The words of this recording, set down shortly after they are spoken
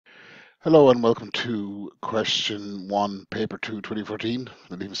Hello and welcome to question 1, paper 2, 2014,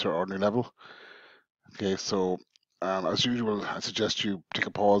 the Leaving Cert Ordinary Level. Okay, so as usual, I suggest you take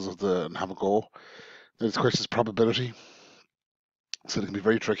a pause and have a go. This question is probability, so it can be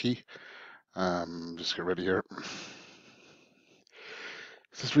very tricky. Just get ready here.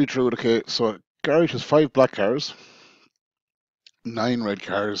 Let's read through it. Okay, so a garage has 5 black cars, 9 red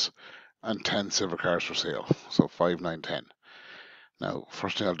cars, and 10 silver cars for sale. So 5, 9, 10. Now,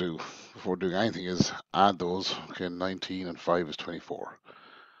 first thing I'll do before doing anything is add those. Okay, 19 and 5 is 24.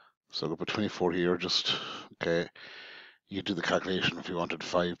 So I'll put 24 here, just, okay. You do the calculation if you wanted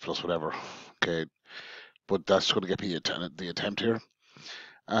 5 plus whatever, okay. But that's going to get me the attempt here.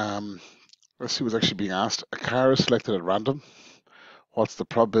 Um, let's see what's actually being asked. A car is selected at random. What's the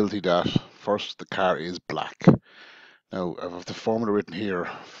probability that first the car is black? Now, I have the formula written here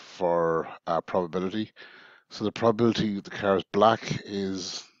for probability. So the probability the car is black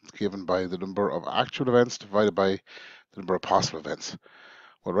is given by the number of actual events divided by the number of possible events.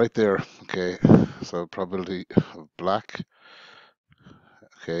 Well, right there, okay, so probability of black,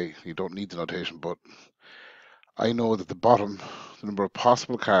 okay, you don't need the notation, but I know that the bottom, the number of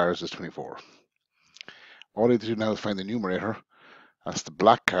possible cars is 24. All I need to do now is find the numerator. That's the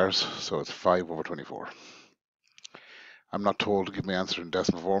black cars, so it's 5 over 24. I'm not told to give my answer in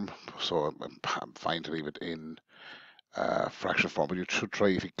decimal form, so I'm fine to leave it in fraction form, but you should try,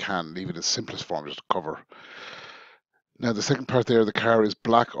 if you can, leave it in simplest form, just to cover. Now, the second part there, the car is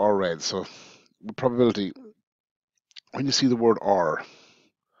black or red. So, the probability, when you see the word or,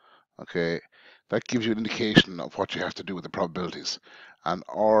 okay, that gives you an indication of what you have to do with the probabilities. And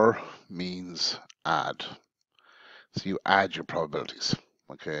or means add. So you add your probabilities.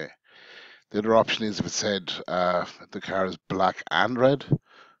 Okay. The other option is if it said the car is black and red.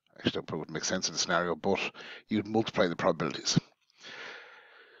 Actually, that probably wouldn't make sense in the scenario, but you'd multiply the probabilities.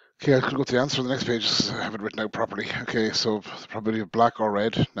 Okay, I could go to the answer on the next page. I have it written out properly. Okay, so the probability of black or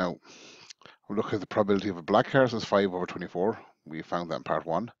red. Now, we'll look at the probability of a black car, so it's 5 over 24. We found that in part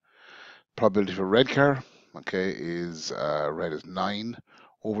 1. Probability of a red car, okay, is red is 9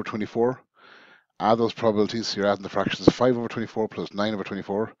 over 24. Add those probabilities, so you're adding the fractions 5 over 24 plus 9 over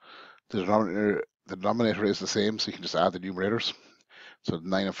 24. The denominator is the same, so you can just add the numerators. So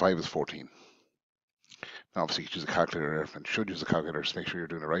 9 and 5 is 14. Now, obviously, you can use a calculator and should use a calculator to make sure you're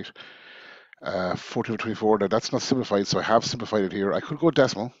doing it right. 14 over 24, now that's not simplified, so I have simplified it here. I could go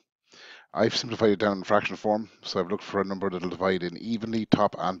decimal. I've simplified it down in fraction form, so I've looked for a number that'll divide in evenly,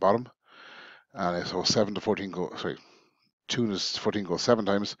 top and bottom. And so 7 to 14 go, sorry, 2 to 14 goes 7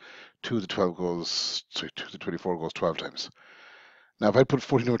 times, 2 to 12 goes, sorry, 2 to 24 goes 12 times. Now, if I put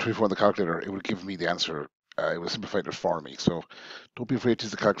 14 over 24 on the calculator, it would give me the answer. It would simplify it for me. So don't be afraid to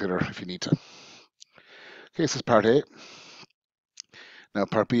use the calculator if you need to. Okay, this is part A. Now,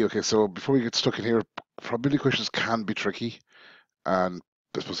 part B. Okay, so before we get stuck in here, probability questions can be tricky. And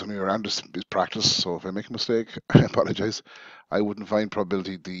I suppose something around this is practice. So if I make a mistake, I apologize. I wouldn't find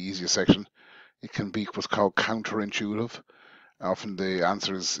probability the easiest section. It can be what's called counterintuitive. Often the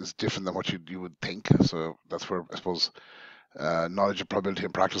answer is different than what you would think. So that's where I suppose knowledge of probability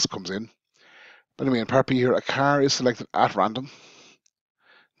and practice comes in. But anyway, in part B here, a car is selected at random.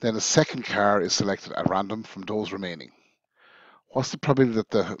 Then a second car is selected at random from those remaining. What's the probability that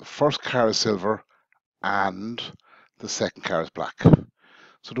the first car is silver and the second car is black?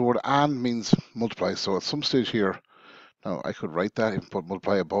 So the word and means multiply. So at some stage here, now I could write that and put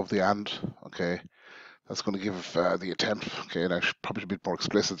multiply above the and. Okay, that's going to give the attempt. Okay, and I should probably be more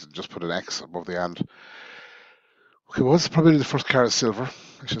explicit and just put an X above the and. Okay, what's the probability the first car is silver?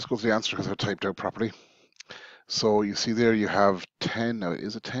 Let's just go to the answer because I typed out properly. So you see there you have 10. Now,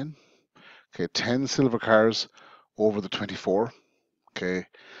 is it 10? Okay, 10 silver cars over the 24. Okay,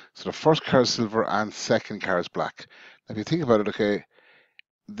 so the first car is silver and second car is black. Now, if you think about it, okay,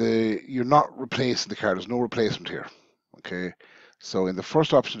 you're not replacing the car. There's no replacement here. Okay, so in the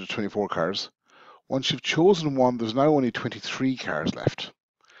first option, there's 24 cars. Once you've chosen one, there's now only 23 cars left.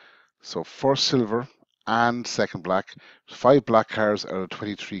 So first silver and second black. 5 black cars out of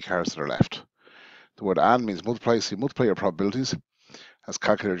 23 cars that are left. The word and means multiply, so you multiply your probabilities. That's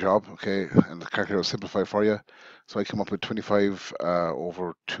calculator job, okay, and the calculator will simplify for you. So I come up with 25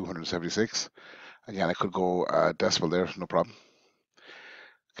 over 276. Again, I could go decimal there, no problem.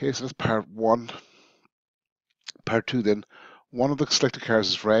 Okay, so that's part 1. Part 2 then, one of the selected cars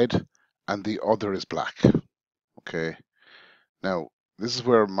is red and the other is black. Okay, now this is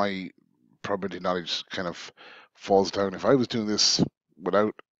where my probability knowledge kind of falls down. If I was doing this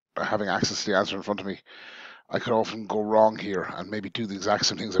without having access to the answer in front of me, I could often go wrong here and maybe do the exact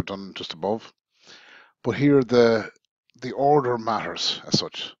same things I've done just above. But here the order matters as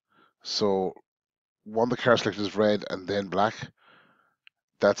such. So one the card selected is red and then black.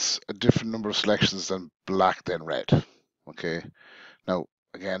 That's a different number of selections than black then red. Okay. Now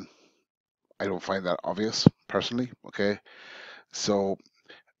again, I don't find that obvious personally. Okay. So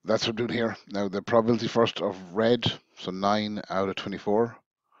that's what I'm doing here. Now the probability first of red, so 9 out of 24.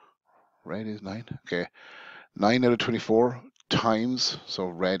 Red is 9. Okay. 9 out of 24 times, so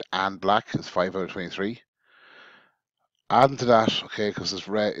red and black is 5 out of 23. Adding to that, okay, because it's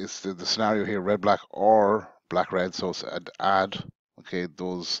red, it's the scenario here, red, black, or black, red, so it's add, okay,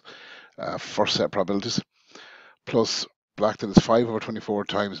 those first set probabilities, plus black that is 5 over 24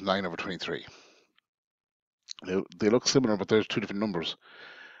 times 9 over 23. They look similar, but there's two different numbers.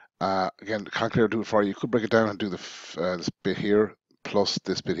 Again, the calculator will do it for you. You could break it down and do this bit here plus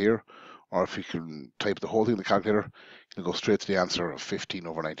this bit here, or if you can type the whole thing in the calculator, you'll go straight to the answer of 15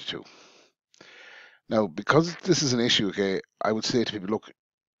 over 92. Now, because this is an issue, okay, I would say to people, look,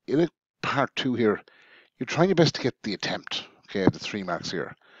 in part 2 here, you're trying your best to get the attempt, okay, the 3 marks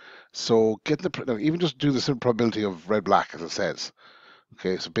here. So even just do the simple probability of red black as it says.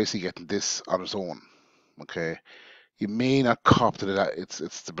 Okay, so basically getting this on its own. Okay, you may not cop that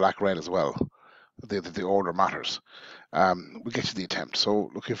it's the black red as well. The order matters. We'll get you the attempt. So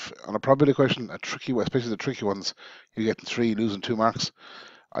look, if on a probability question, a tricky one, especially the tricky ones, you're getting 3, losing 2 marks,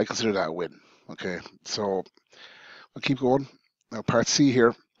 I consider that a win. Okay, so I'll keep going. Now part C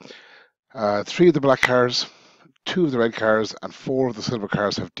here. 3 of the black cars, 2 of the red cars, and 4 of the silver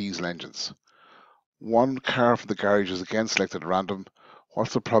cars have diesel engines. 1 car from the garage is again selected at random.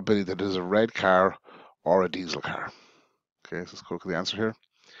 What's the probability that it is a red car or a diesel car? Okay, so let's go look at the answer here.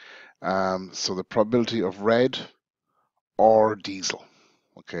 So the probability of red or diesel.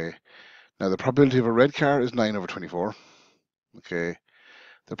 Okay, now the probability of a red car is 9 over 24. Okay,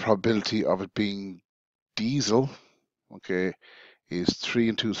 the probability of it being diesel, okay, is 3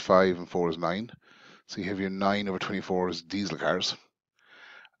 and 2 is 5 and 4 is 9. So you have your 9 over 24 is diesel cars.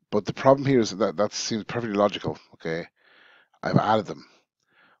 But the problem here is that seems perfectly logical. Okay, I've added them.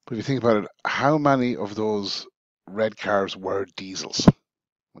 But if you think about it, how many of those red cars were diesels?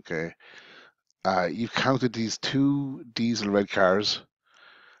 Okay, you've counted these 2 diesel red cars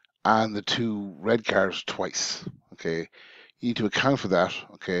and the 2 red cars twice. Okay, you need to account for that.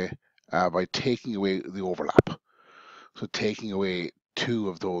 Okay, by taking away the overlap. So taking away 2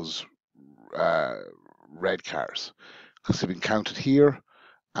 of those uh, red cars because they've been counted here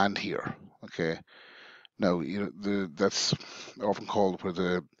and here. Okay, now that's often called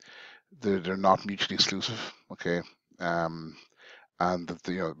where they're not mutually exclusive. Okay, and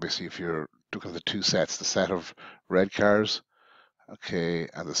that basically if you're looking at the 2 sets, the set of red cars, okay,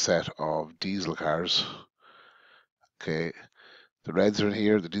 and the set of diesel cars, okay, the reds are in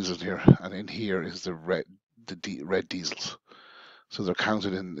here, the diesels in here, and in here is the red diesels. So they're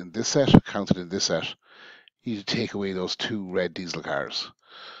counted in this set, counted in this set. You need to take away those 2 red diesel cars.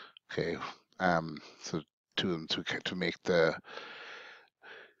 Okay, so to them to make the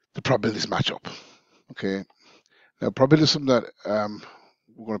probabilities match up. Okay, now probability is something that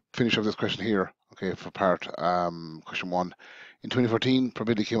we're going to finish up this question here. Okay, for part question 1. In 2014,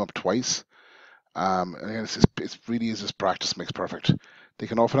 probability came up twice. And again, it's really is just practice makes perfect. They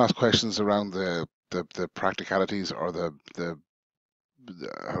can often ask questions around the practicalities or the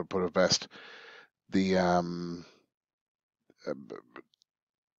how to put it best, the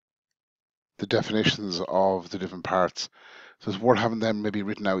definitions of the different parts. So it's worth having them maybe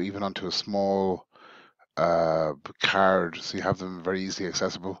written out even onto a small card, so you have them very easily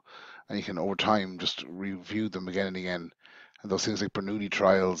accessible, and you can over time just review them again and again. And those things like Bernoulli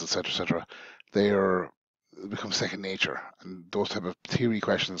trials, etc., they become second nature, and those type of theory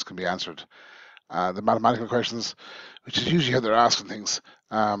questions can be answered. The mathematical questions, which is usually how they're asking things,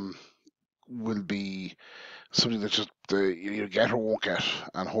 will be something that just you get or won't get,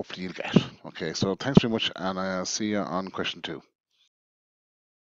 and hopefully you'll get. Okay, so thanks very much, and I'll see you on question 2.